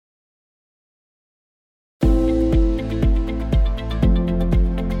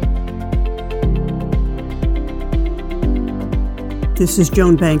This is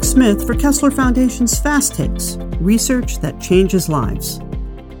Joan Banks Smith for Kessler Foundation's Fast Takes, research that changes lives.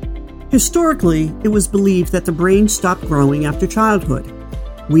 Historically, it was believed that the brain stopped growing after childhood.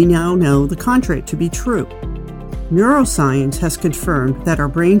 We now know the contrary to be true. Neuroscience has confirmed that our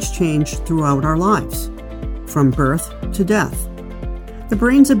brains change throughout our lives, from birth to death. The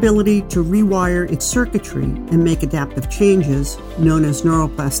brain's ability to rewire its circuitry and make adaptive changes, known as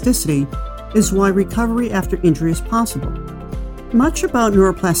neuroplasticity, is why recovery after injury is possible. Much about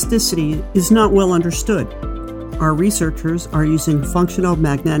neuroplasticity is not well understood. Our researchers are using functional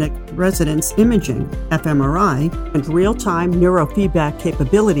magnetic resonance imaging, fMRI, and real-time neurofeedback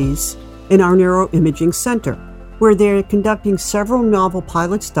capabilities in our neuroimaging center, where they're conducting several novel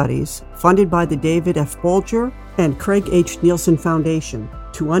pilot studies funded by the David F. Bolger and Craig H. Nielsen Foundation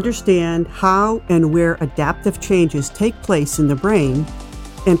to understand how and where adaptive changes take place in the brain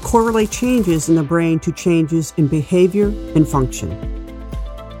and correlate changes in the brain to changes in behavior and function.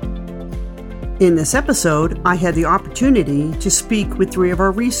 In this episode, I had the opportunity to speak with three of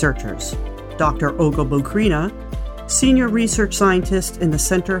our researchers: Dr. Olga Bukrina, Senior Research Scientist in the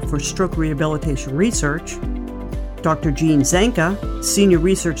Center for Stroke Rehabilitation Research; Dr. Jean Zanka, Senior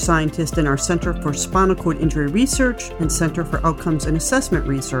Research Scientist in our Center for Spinal Cord Injury Research and Center for Outcomes and Assessment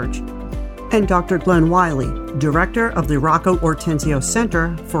Research; and Dr. Glenn Wiley, Director of the Rocco Ortenzio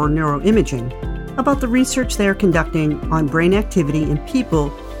Center for Neuroimaging, about the research they are conducting on brain activity in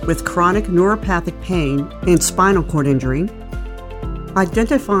people with chronic neuropathic pain and spinal cord injury,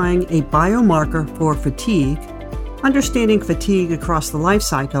 identifying a biomarker for fatigue, understanding fatigue across the life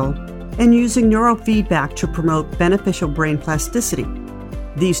cycle, and using neurofeedback to promote beneficial brain plasticity.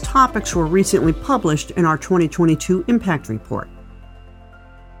 These topics were recently published in our 2022 Impact Report.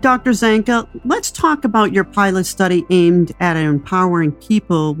 Dr. Zanka, let's talk about your pilot study aimed at empowering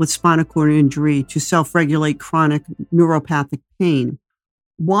people with spinal cord injury to self-regulate chronic neuropathic pain.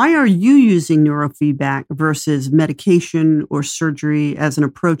 Why are you using neurofeedback versus medication or surgery as an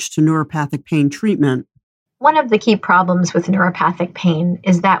approach to neuropathic pain treatment? One of the key problems with neuropathic pain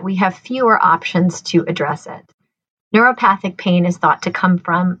is that we have fewer options to address it. Neuropathic pain is thought to come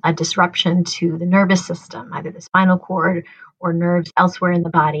from a disruption to the nervous system, either the spinal cord or nerves elsewhere in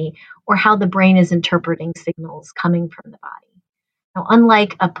the body, or how the brain is interpreting signals coming from the body. Now,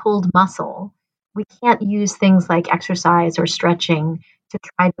 unlike a pulled muscle, we can't use things like exercise or stretching to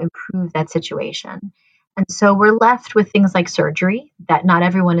try to improve that situation. And so we're left with things like surgery that not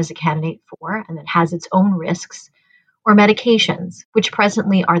everyone is a candidate for and that has its own risks, or medications, which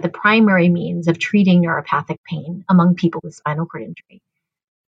presently are the primary means of treating neuropathic pain among people with spinal cord injury.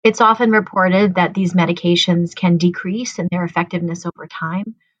 It's often reported that these medications can decrease in their effectiveness over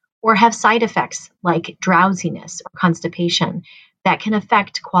time or have side effects like drowsiness or constipation that can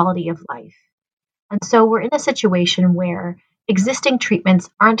affect quality of life. And so we're in a situation where existing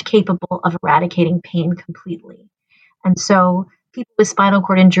treatments aren't capable of eradicating pain completely. And so people with spinal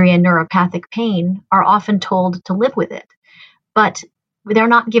cord injury and neuropathic pain are often told to live with it, but they're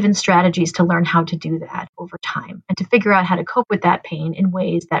not given strategies to learn how to do that over time and to figure out how to cope with that pain in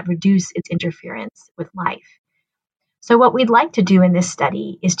ways that reduce its interference with life. So what we'd like to do in this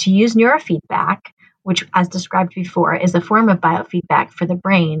study is to use neurofeedback, which, as described before, is a form of biofeedback for the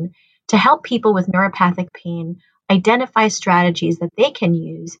brain, to help people with neuropathic pain identify strategies that they can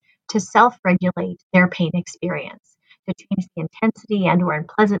use to self-regulate their pain experience, to change the intensity and or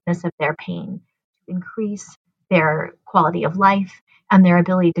unpleasantness of their pain, to increase their quality of life and their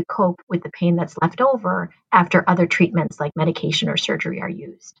ability to cope with the pain that's left over after other treatments like medication or surgery are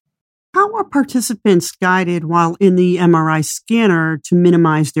used. How are participants guided while in the MRI scanner to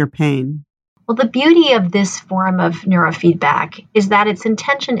minimize their pain? Well, the beauty of this form of neurofeedback is that its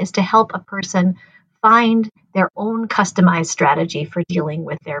intention is to help a person find their own customized strategy for dealing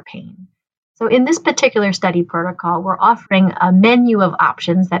with their pain. So in this particular study protocol, we're offering a menu of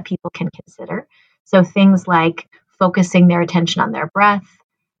options that people can consider. So things like focusing their attention on their breath,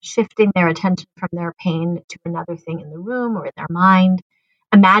 shifting their attention from their pain to another thing in the room or in their mind,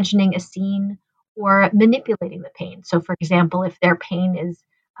 imagining a scene, or manipulating the pain. So for example, if their pain is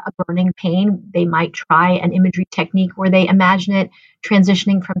a burning pain, they might try an imagery technique where they imagine it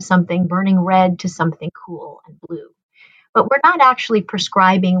transitioning from something burning red to something cool and blue. But we're not actually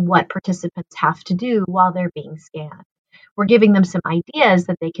prescribing what participants have to do while they're being scanned. We're giving them some ideas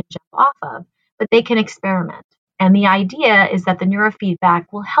that they can jump off of, but they can experiment. And the idea is that the neurofeedback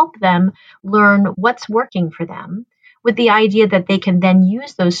will help them learn what's working for them, with the idea that they can then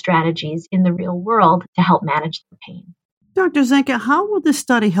use those strategies in the real world to help manage the pain. Dr. Zenka, how will this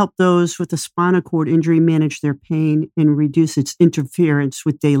study help those with a spinal cord injury manage their pain and reduce its interference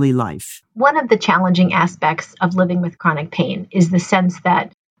with daily life? One of the challenging aspects of living with chronic pain is the sense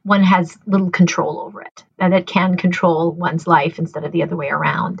that one has little control over it, that it can control one's life instead of the other way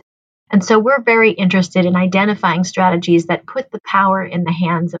around. And so we're very interested in identifying strategies that put the power in the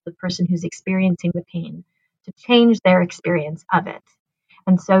hands of the person who's experiencing the pain to change their experience of it.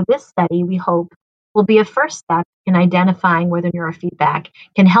 And so this study, we hope, will be a first step in identifying whether neurofeedback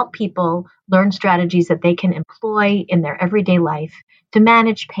can help people learn strategies that they can employ in their everyday life to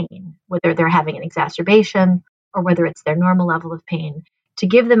manage pain, whether they're having an exacerbation or whether it's their normal level of pain, to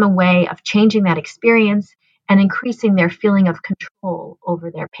give them a way of changing that experience and increasing their feeling of control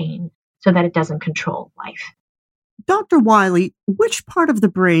over their pain so that it doesn't control life. Dr. Wiley, which part of the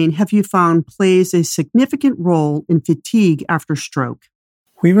brain have you found plays a significant role in fatigue after stroke?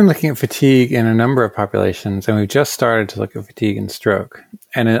 We've been looking at fatigue in a number of populations, and we've just started to look at fatigue and stroke.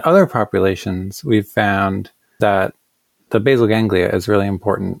 And in other populations, we've found that the basal ganglia is a really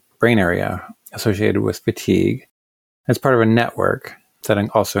important brain area associated with fatigue. It's part of a network that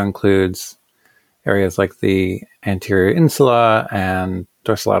also includes areas like the anterior insula and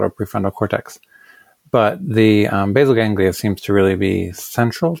dorsolateral prefrontal cortex. But the basal ganglia seems to really be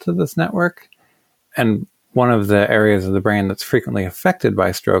central to this network. And one of the areas of the brain that's frequently affected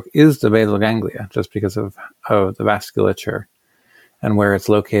by stroke is the basal ganglia, just because of the vasculature and where it's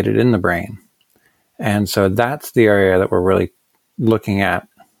located in the brain. And so that's the area that we're really looking at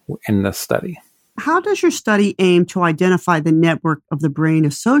in this study. How does your study aim to identify the network of the brain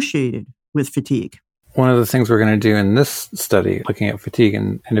associated with fatigue? One of the things we're going to do in this study, looking at fatigue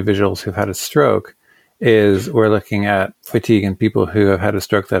in individuals who've had a stroke, is we're looking at fatigue in people who have had a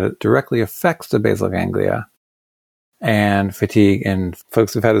stroke that it directly affects the basal ganglia, and fatigue in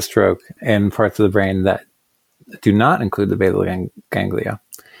folks who've had a stroke in parts of the brain that do not include the basal ganglia.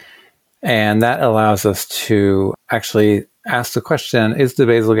 And that allows us to actually ask the question, is the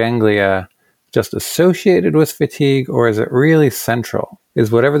basal ganglia just associated with fatigue, or is it really central?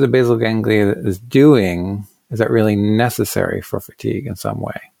 Is whatever the basal ganglia is doing, is that really necessary for fatigue in some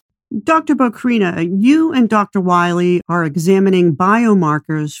way? Dr. Bocrina, you and Dr. Wiley are examining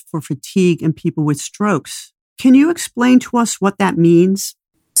biomarkers for fatigue in people with strokes. Can you explain to us what that means?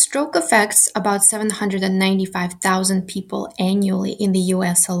 Stroke affects about 795,000 people annually in the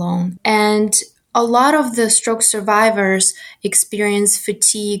US alone. And a lot of the stroke survivors experience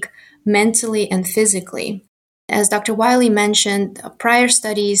fatigue mentally and physically. As Dr. Wiley mentioned, prior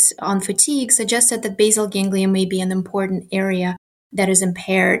studies on fatigue suggested that basal ganglia may be an important area that is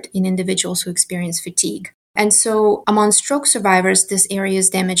impaired in individuals who experience fatigue. And so among stroke survivors, this area is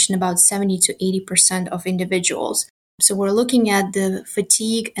damaged in about 70 to 80% of individuals. So we're looking at the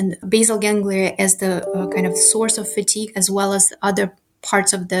fatigue and basal ganglia as the kind of source of fatigue, as well as other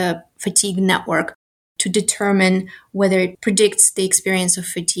parts of the fatigue network to determine whether it predicts the experience of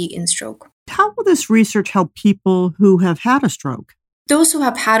fatigue in stroke. How will this research help people who have had a stroke? Those who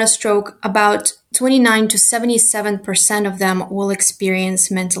have had a stroke, about 29 to 77% of them will experience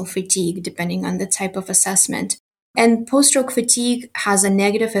mental fatigue, depending on the type of assessment. And post-stroke fatigue has a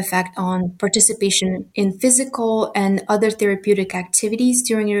negative effect on participation in physical and other therapeutic activities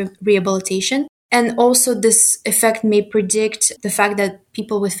during rehabilitation. And also this effect may predict the fact that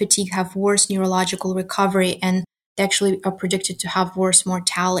people with fatigue have worse neurological recovery and they actually are predicted to have worse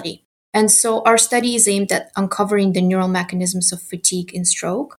mortality. And so our study is aimed at uncovering the neural mechanisms of fatigue in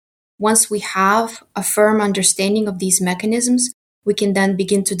stroke. Once we have a firm understanding of these mechanisms, we can then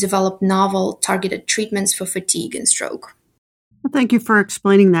begin to develop novel targeted treatments for fatigue and stroke. Well, thank you for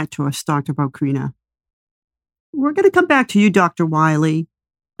explaining that to us, Dr. Bocrina. We're going to come back to you, Dr. Wiley.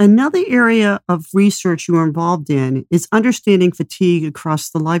 Another area of research you are involved in is understanding fatigue across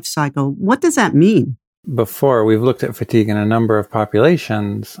the life cycle. What does that mean? Before, we've looked at fatigue in a number of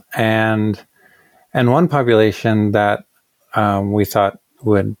populations, and one population that we thought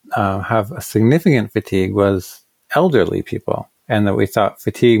would have a significant fatigue was elderly people, and that we thought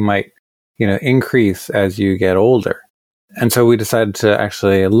fatigue might, increase as you get older. And so we decided to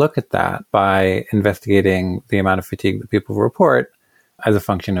actually look at that by investigating the amount of fatigue that people report as a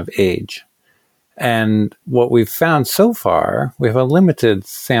function of age. And what we've found so far, we have a limited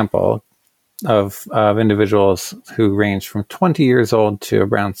sample of individuals who range from 20 years old to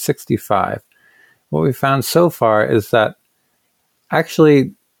around 65. What we found so far is that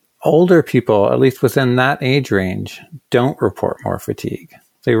actually older people, at least within that age range, don't report more fatigue.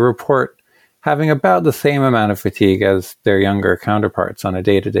 They report having about the same amount of fatigue as their younger counterparts on a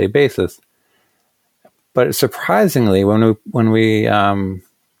day-to-day basis. But surprisingly, when we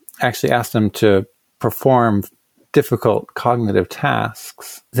actually asked them to perform difficult cognitive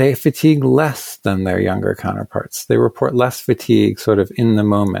tasks, they fatigue less than their younger counterparts. They report less fatigue sort of in the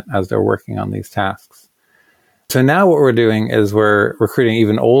moment as they're working on these tasks. So now what we're doing is we're recruiting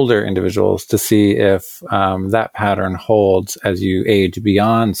even older individuals to see if that pattern holds as you age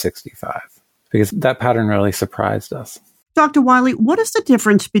beyond 65, because that pattern really surprised us. Dr. Wiley, what is the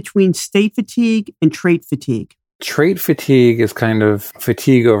difference between state fatigue and trait fatigue? Trait fatigue is kind of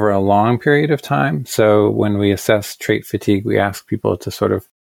fatigue over a long period of time. So when we assess trait fatigue, we ask people to sort of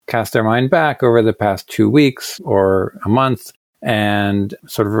cast their mind back over the past 2 weeks or a month and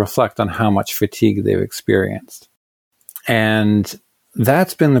sort of reflect on how much fatigue they've experienced. And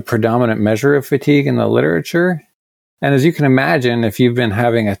that's been the predominant measure of fatigue in the literature. And as you can imagine, if you've been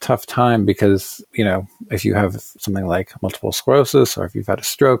having a tough time because, if you have something like multiple sclerosis or if you've had a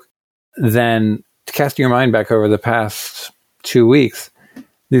stroke, then casting your mind back over the past 2 weeks,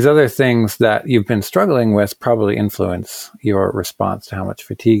 these other things that you've been struggling with probably influence your response to how much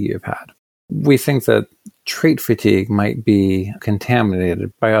fatigue you've had. We think that trait fatigue might be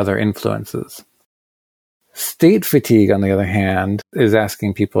contaminated by other influences. State fatigue, on the other hand, is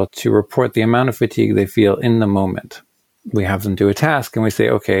asking people to report the amount of fatigue they feel in the moment. We have them do a task and we say,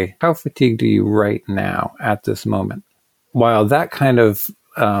 okay, how fatigued are you right now at this moment? While that kind of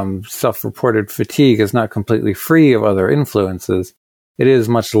self-reported fatigue is not completely free of other influences, it is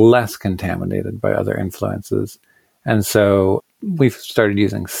much less contaminated by other influences. And so we've started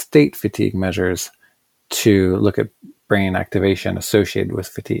using state fatigue measures to look at brain activation associated with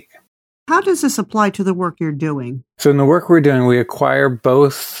fatigue. How does this apply to the work you're doing? So in the work we're doing, we acquire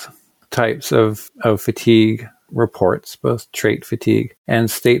both types of fatigue reports, both trait fatigue and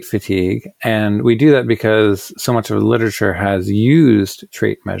state fatigue. And we do that because so much of the literature has used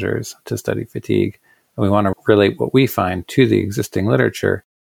trait measures to study fatigue. And we want to relate what we find to the existing literature.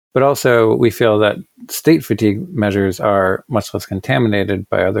 But also we feel that state fatigue measures are much less contaminated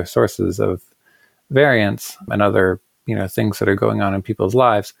by other sources of variance and other, things that are going on in people's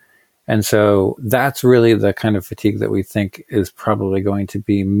lives. And so that's really the kind of fatigue that we think is probably going to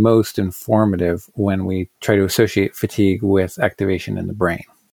be most informative when we try to associate fatigue with activation in the brain.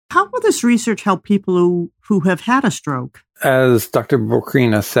 How will this research help people who have had a stroke? As Dr.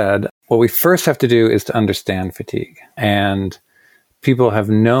 Bokrina said, what we first have to do is to understand fatigue. And people have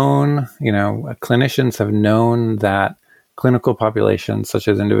known, clinicians have known that clinical populations, such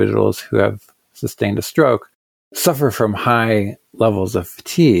as individuals who have sustained a stroke, suffer from high levels of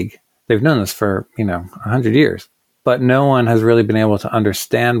fatigue. They've known this for, 100 years, but no one has really been able to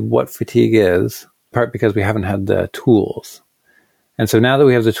understand what fatigue is, in part because we haven't had the tools. And so now that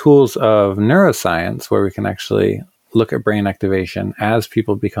we have the tools of neuroscience, where we can actually look at brain activation as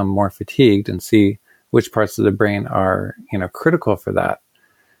people become more fatigued and see which parts of the brain are, critical for that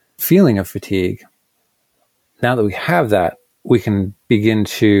feeling of fatigue. Now that we have that, we can begin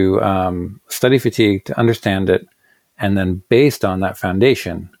to study fatigue, to understand it, and then based on that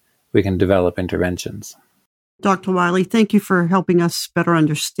foundation, we can develop interventions. Dr. Wiley, thank you for helping us better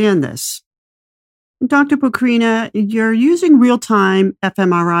understand this. Dr. Bokrina, you're using real-time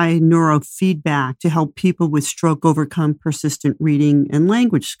fMRI neurofeedback to help people with stroke overcome persistent reading and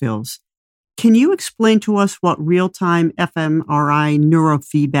language skills. Can you explain to us what real-time fMRI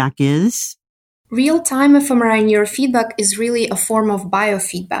neurofeedback is? Real-time fMRI neurofeedback is really a form of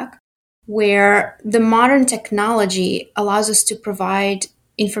biofeedback, where the modern technology allows us to provide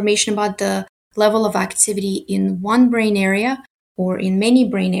information about the level of activity in one brain area or in many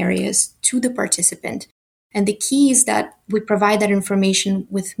brain areas to the participant. And the key is that we provide that information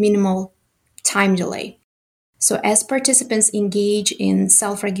with minimal time delay. So as participants engage in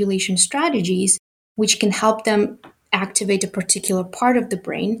self-regulation strategies, which can help them activate a particular part of the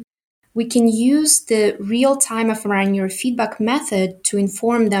brain, we can use the real-time fMRI neurofeedback method to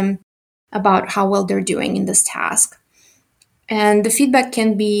inform them about how well they're doing in this task. And the feedback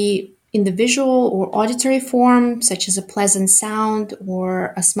can be in the visual or auditory form, such as a pleasant sound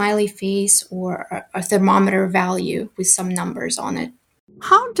or a smiley face or a thermometer value with some numbers on it.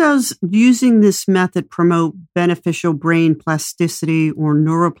 How does using this method promote beneficial brain plasticity or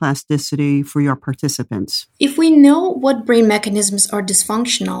neuroplasticity for your participants? If we know what brain mechanisms are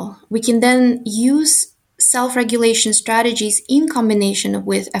dysfunctional, we can then use self-regulation strategies in combination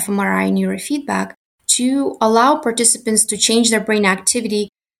with fMRI neurofeedback to allow participants to change their brain activity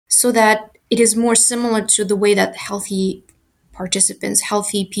so that it is more similar to the way that healthy participants,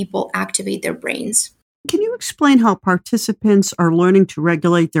 healthy people activate their brains. Can you explain how participants are learning to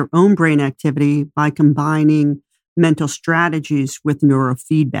regulate their own brain activity by combining mental strategies with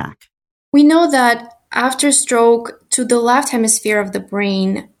neurofeedback? We know that after stroke, to the left hemisphere of the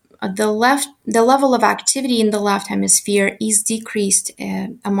brain, the level of activity in the left hemisphere is decreased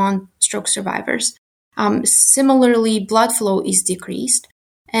among stroke survivors. Similarly, blood flow is decreased.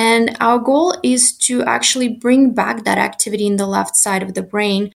 And our goal is to actually bring back that activity in the left side of the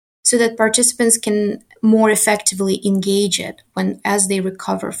brain so that participants can more effectively engage it as they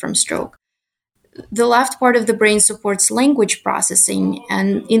recover from stroke. The left part of the brain supports language processing,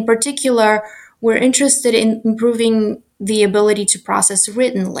 and in particular, we're interested in improving the ability to process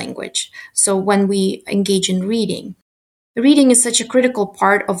written language. So when we engage in reading. Reading is such a critical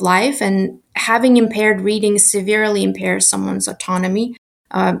part of life, and having impaired reading severely impairs someone's autonomy,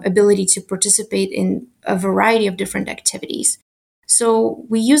 ability to participate in a variety of different activities. So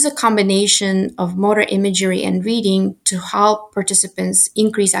we use a combination of motor imagery and reading to help participants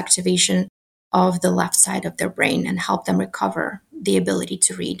increase activation of the left side of their brain and help them recover the ability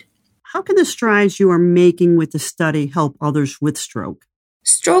to read. How can the strides you are making with the study help others with stroke?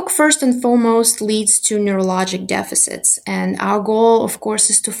 Stroke, first and foremost, leads to neurologic deficits, and our goal, of course,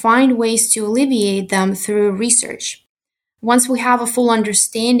 is to find ways to alleviate them through research. Once we have a full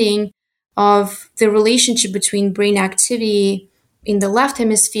understanding of the relationship between brain activity in the left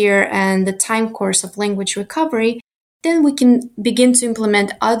hemisphere and the time course of language recovery, then we can begin to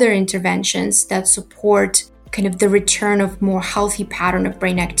implement other interventions that support kind of the return of more healthy pattern of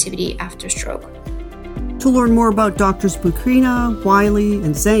brain activity after stroke. To learn more about Drs. Bukrina, Wiley,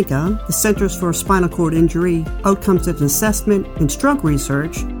 and Zanka, the Centers for Spinal Cord Injury, Outcomes and Assessment, and Stroke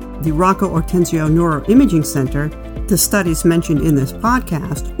Research, the Rocco Ortenzio Neuroimaging Center, the studies mentioned in this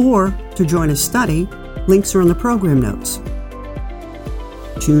podcast, or to join a study, links are in the program notes.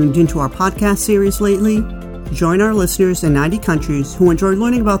 Tuned into our podcast series lately? Join our listeners in 90 countries who enjoy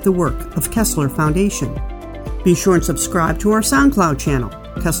learning about the work of Kessler Foundation. Be sure and subscribe to our SoundCloud channel,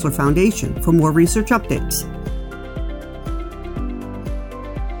 Kessler Foundation, for more research updates.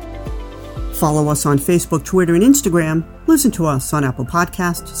 Follow us on Facebook, Twitter, and Instagram. Listen to us on Apple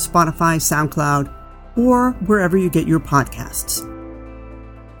Podcasts, Spotify, SoundCloud, or wherever you get your podcasts.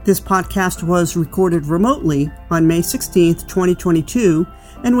 This podcast was recorded remotely on May 16th, 2022,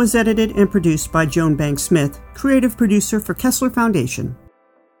 and was edited and produced by Joan Banks Smith, creative producer for Kessler Foundation.